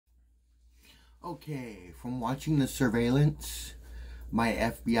Okay, from watching the surveillance, my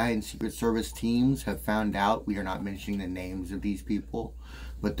FBI and Secret Service teams have found out, we are not mentioning the names of these people,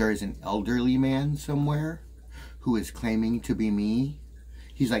 but there is an elderly man somewhere who is claiming to be me.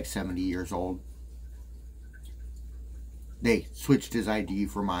 He's like 70 years old. They switched his ID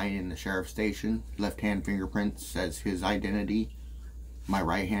for mine in the sheriff's station. Left hand fingerprints says his identity. My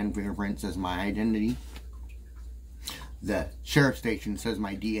right hand fingerprint says my identity. The sheriff's station says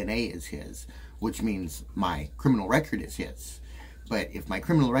my DNA is his, which means my criminal record is his. But if my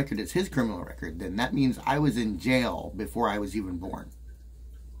criminal record is his criminal record, then that means I was in jail before I was even born.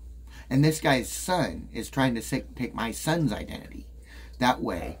 And this guy's son is trying to take my son's identity. That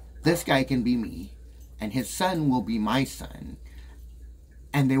way, this guy can be me, and his son will be my son,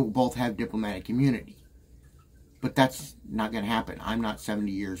 and they will both have diplomatic immunity. But that's not going to happen. I'm not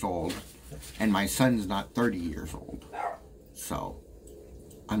 70 years old, and my son's not 30 years old. So,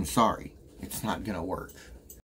 I'm sorry. It's not going to work.